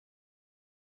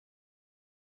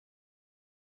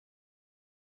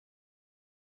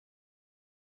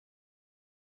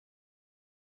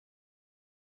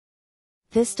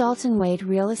This Dalton Wade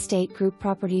Real Estate Group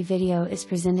property video is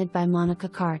presented by Monica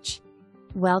Karch.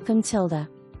 Welcome Tilda.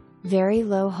 Very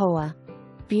low HOA.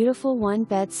 Beautiful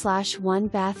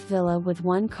 1-bed/1-bath villa with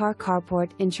 1-car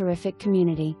carport in terrific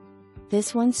community.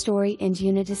 This 1-story end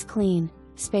unit is clean,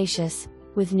 spacious,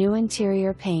 with new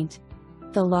interior paint.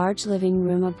 The large living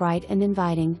room is bright and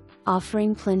inviting,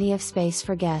 offering plenty of space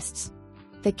for guests.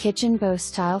 The kitchen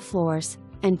boasts tile floors,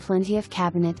 and plenty of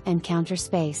cabinet and counter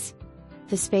space.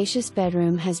 The spacious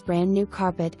bedroom has brand new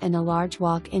carpet and a large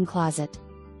walk-in closet.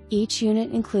 Each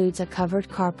unit includes a covered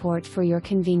carport for your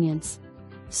convenience.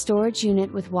 Storage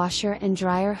unit with washer and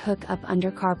dryer hookup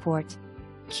under carport.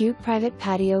 Cute private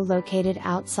patio located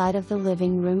outside of the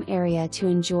living room area to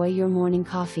enjoy your morning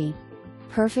coffee.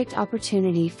 Perfect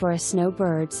opportunity for a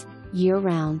snowbirds,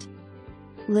 year-round.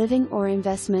 Living or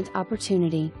investment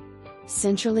opportunity.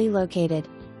 Centrally located.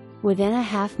 Within a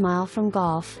half-mile from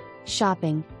golf,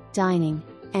 shopping, dining,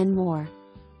 and more.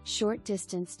 Short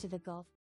distance to the Gulf.